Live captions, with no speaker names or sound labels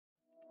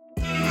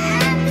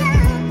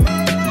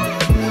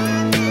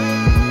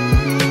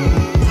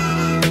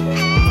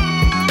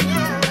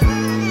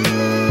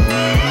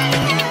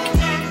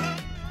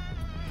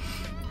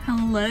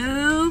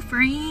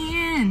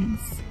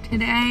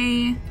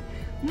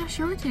not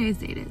sure what today's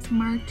date is.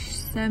 March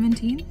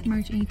 17th,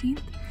 March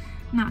 18th.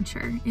 Not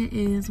sure. It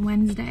is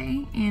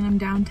Wednesday and I'm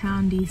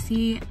downtown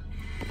DC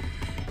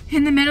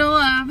in the middle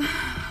of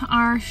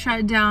our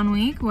shutdown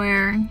week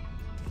where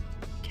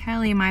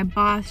Kelly, my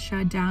boss,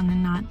 shut down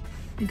and not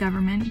the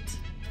government.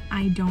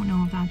 I don't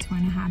know if that's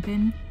going to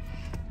happen.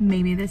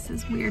 Maybe this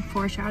is weird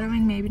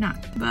foreshadowing, maybe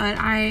not. But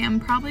I am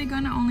probably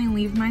going to only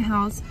leave my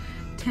house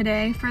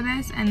today for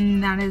this,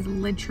 and that is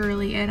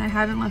literally it. I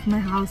haven't left my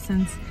house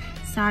since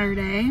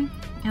Saturday,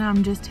 and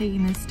I'm just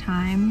taking this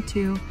time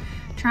to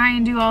try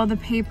and do all the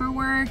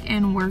paperwork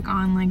and work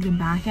on like the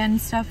back end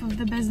stuff of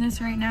the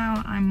business right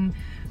now. I'm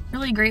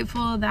really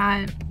grateful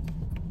that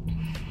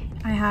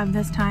I have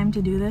this time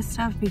to do this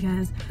stuff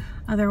because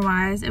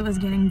otherwise it was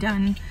getting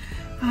done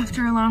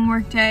after a long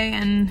work day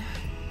and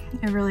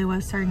it really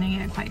was starting to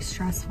get quite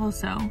stressful.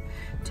 So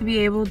to be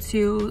able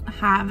to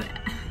have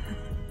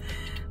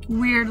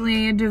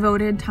weirdly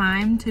devoted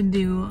time to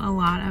do a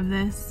lot of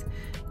this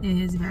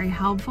is very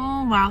helpful.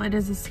 While it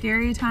is a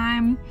scary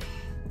time,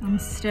 I'm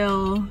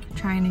still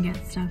trying to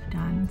get stuff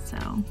done. So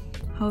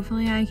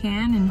hopefully I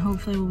can, and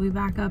hopefully we'll be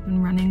back up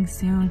and running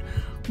soon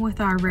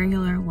with our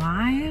regular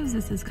lives.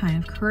 This is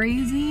kind of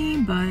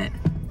crazy, but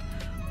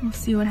we'll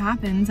see what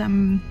happens.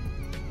 I'm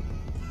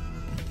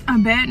a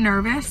bit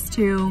nervous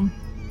to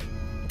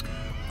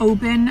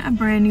open a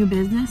brand new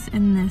business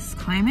in this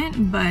climate,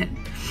 but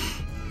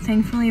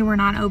thankfully we're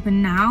not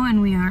open now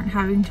and we aren't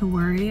having to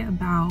worry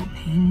about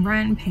paying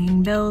rent,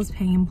 paying bills,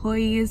 paying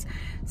employees.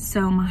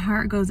 So my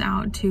heart goes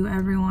out to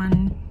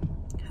everyone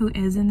who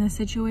is in this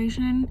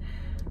situation.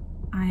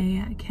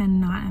 I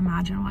cannot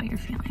imagine what you're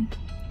feeling.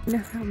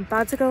 I'm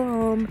about to go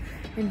home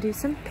and do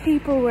some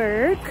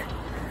paperwork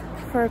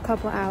for a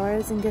couple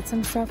hours and get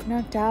some stuff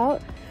knocked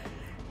out.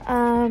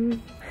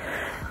 I'm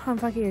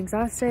fucking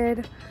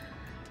exhausted.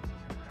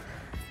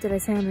 Did I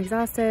say I'm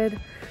exhausted?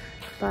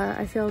 But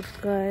I feel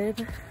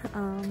good.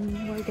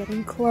 We're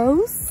getting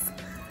close,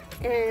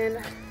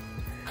 and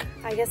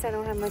I guess I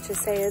don't have much to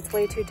say. It's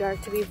way too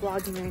dark to be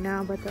vlogging right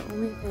now, but the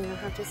only thing I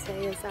have to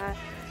say is that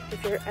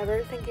if you're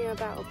ever thinking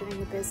about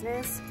opening a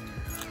business,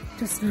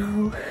 just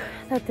know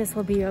that this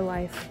will be your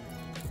life.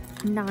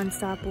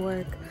 Non-stop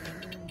work,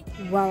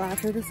 well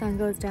after the sun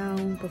goes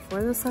down,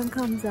 before the sun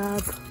comes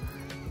up.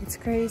 It's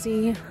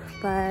crazy,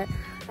 but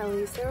at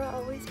least there will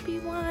always be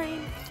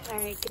wine. All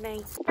right, good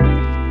night.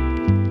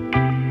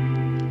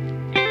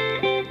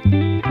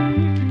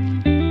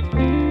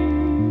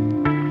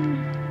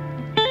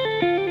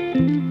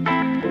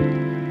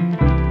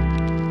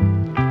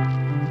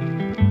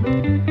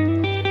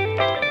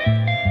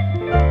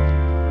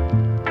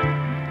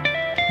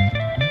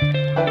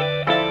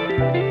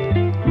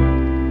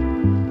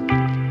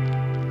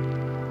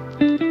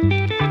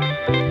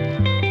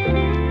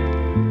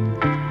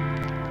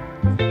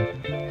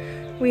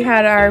 We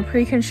had our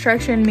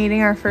pre-construction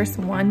meeting, our first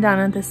one down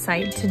at the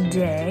site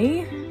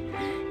today.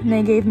 And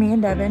they gave me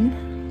and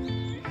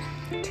Devin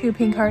 2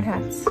 pink hard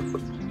hats.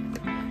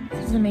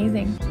 This is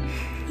amazing.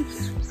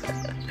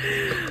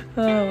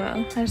 Oh well,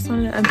 I just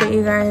wanted to update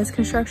you guys.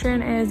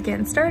 Construction is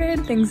getting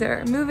started, things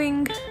are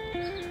moving,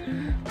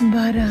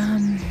 but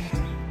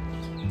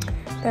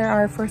there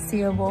are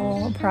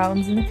foreseeable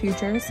problems in the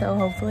future, so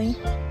hopefully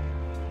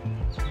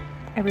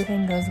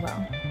everything goes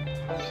well.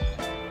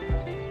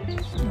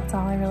 That's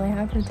all I really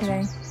have for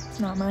today.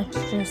 Not much,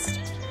 just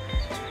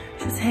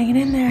hanging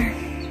in there.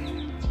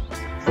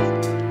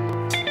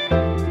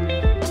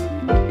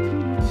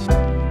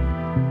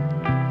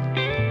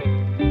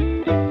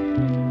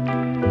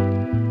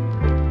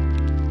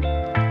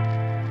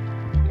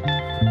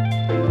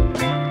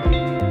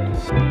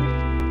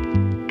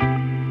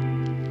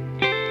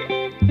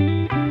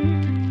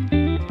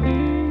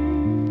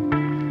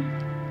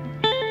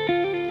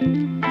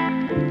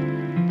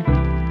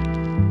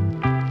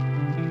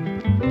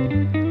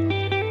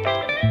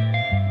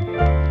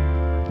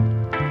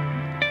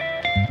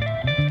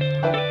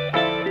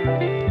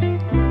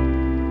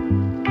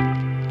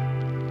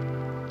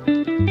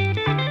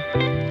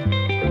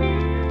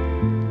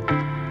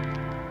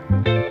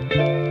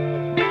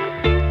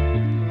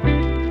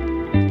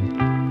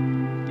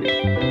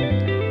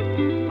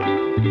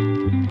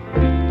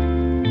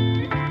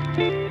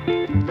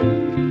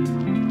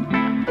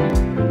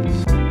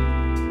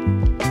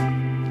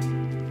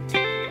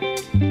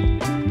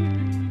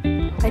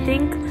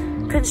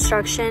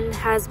 Construction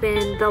has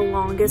been the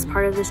longest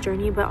part of this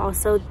journey, but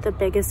also the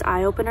biggest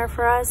eye-opener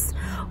for us.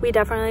 We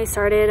definitely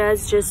started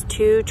as just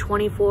 2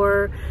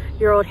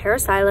 24-year-old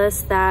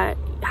hairstylists that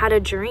had a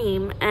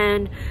dream,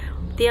 and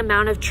the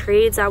amount of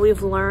trades that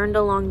we've learned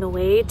along the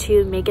way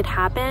to make it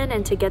happen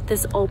and to get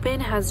this open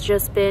has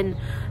just been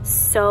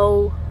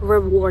so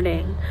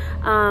rewarding.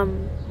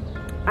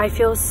 I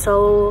feel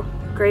so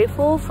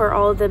grateful for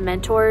all the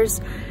mentors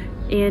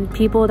and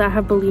people that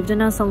have believed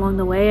in us along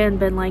the way and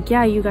been like,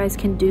 yeah, you guys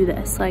can do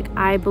this. Like,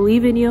 I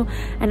believe in you.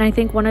 And I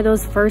think one of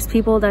those first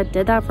people that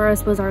did that for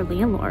us was our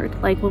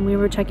landlord. Like, when we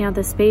were checking out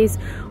the space,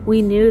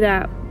 we knew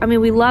that, I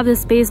mean, we love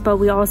this space, but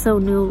we also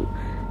knew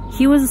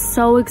he was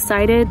so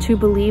excited to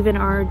believe in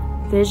our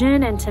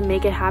vision and to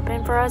make it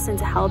happen for us and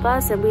to help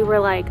us. And we were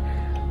like,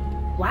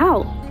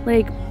 wow,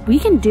 like we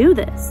can do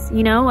this,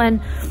 you know?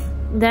 And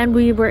then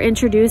we were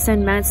introduced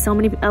and met so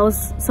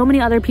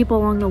many other people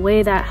along the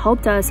way that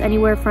helped us,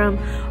 anywhere from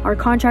our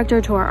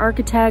contractor to our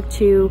architect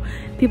to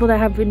people that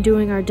have been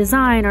doing our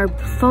design, our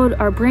photo,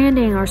 our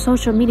branding, our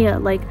social media.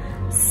 Like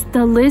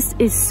the list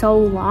is so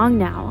long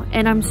now,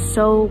 and I'm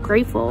so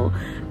grateful,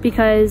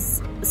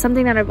 because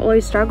something that I've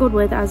always struggled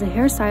with as a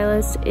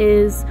hairstylist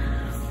is,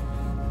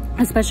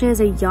 especially as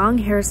a young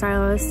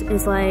hairstylist,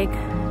 is like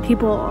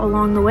people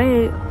along the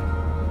way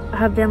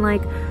have been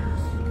like,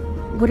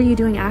 what are you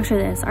doing after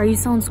this? Are you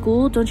still in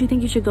school? Don't you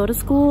think you should go to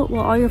school?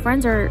 Well, all your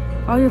friends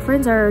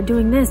are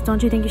doing this.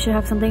 Don't you think you should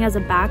have something as a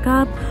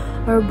backup?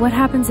 Or what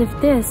happens if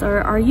this? Or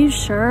are you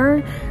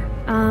sure?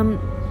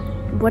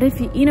 What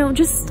if you know,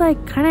 just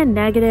like kind of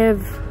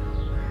negative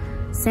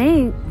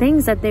saying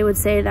things that they would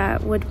say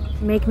that would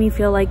make me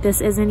feel like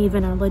this isn't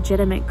even a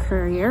legitimate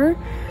career.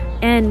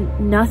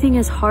 And nothing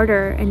is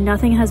harder and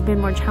nothing has been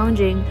more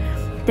challenging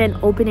than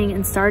opening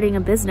and starting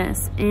a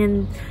business.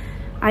 And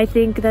I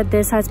think that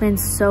this has been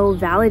so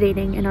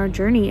validating in our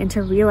journey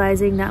into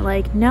realizing that,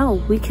 like,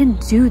 no, we can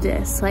do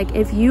this. Like,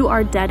 if you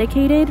are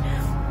dedicated,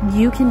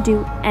 you can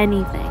do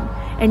anything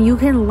and you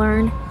can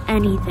learn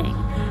anything.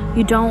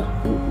 You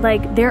don't,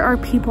 like, there are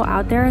people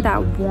out there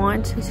that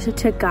want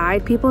to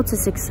guide people to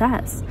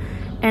success.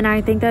 And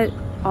I think that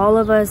all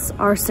of us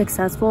are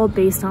successful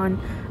based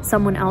on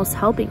someone else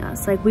helping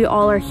us. Like, we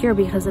all are here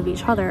because of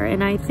each other.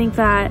 And I think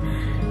that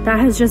that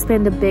has just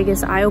been the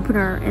biggest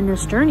eye-opener in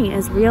this journey,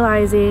 is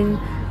realizing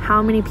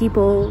how many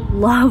people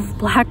love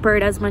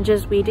Blackbird as much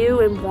as we do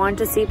and want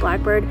to see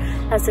Blackbird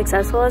as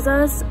successful as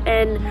us.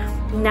 And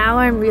now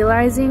I'm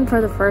realizing for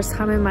the first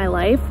time in my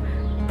life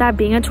that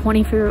being a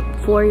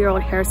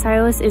 24-year-old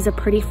hairstylist is a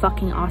pretty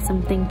fucking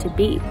awesome thing to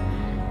be.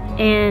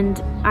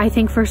 And I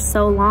think for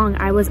so long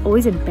I was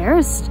always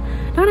embarrassed.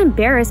 Not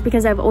embarrassed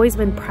because I've always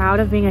been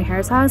proud of being a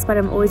hairstylist, but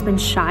I've always been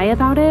shy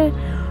about it.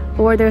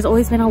 Or there's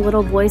always been a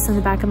little voice in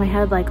the back of my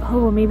head like,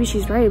 oh, well, maybe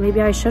she's right.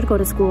 Maybe I should go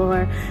to school,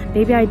 or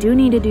maybe I do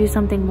need to do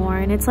something more.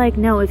 And it's like,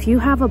 no, if you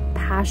have a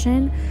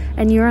passion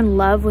and you're in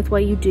love with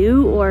what you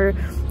do, or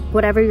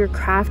whatever your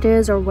craft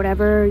is, or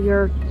whatever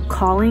your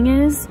calling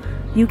is,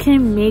 you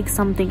can make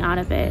something out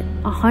of it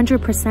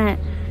 100%.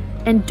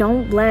 And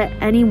don't let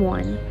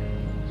anyone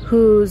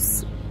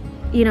who's,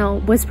 you know,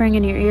 whispering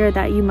in your ear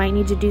that you might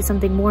need to do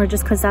something more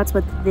just because that's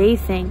what they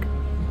think,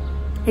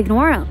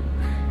 ignore them.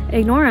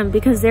 Ignore them,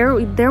 because there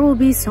will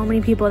be so many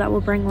people that will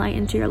bring light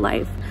into your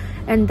life.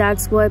 And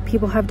that's what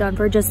people have done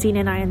for Justine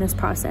and I in this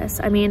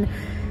process. I mean,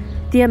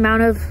 the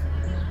amount of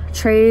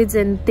trades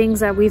and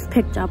things that we've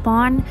picked up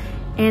on,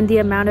 and the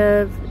amount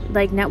of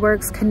like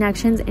networks,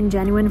 connections, and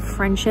genuine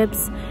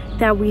friendships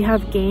that we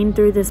have gained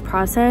through this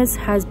process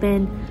has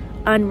been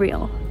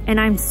unreal. And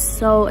I'm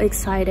so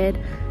excited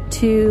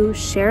to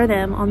share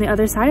them on the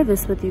other side of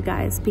this with you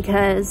guys,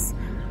 because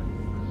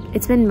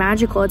it's been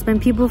magical. It's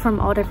been people from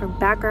all different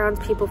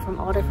backgrounds, people from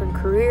all different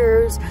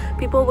careers,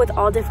 people with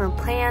all different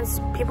plans,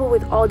 people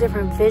with all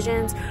different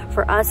visions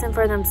for us and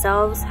for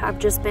themselves have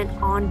just been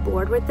on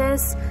board with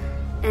this.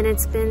 And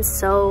it's been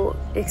so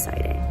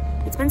exciting.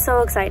 It's been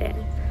so exciting.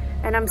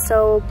 And I'm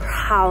so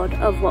proud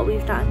of what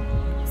we've done.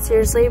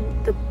 Seriously,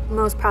 the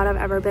most proud I've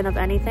ever been of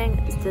anything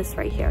is this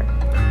right here.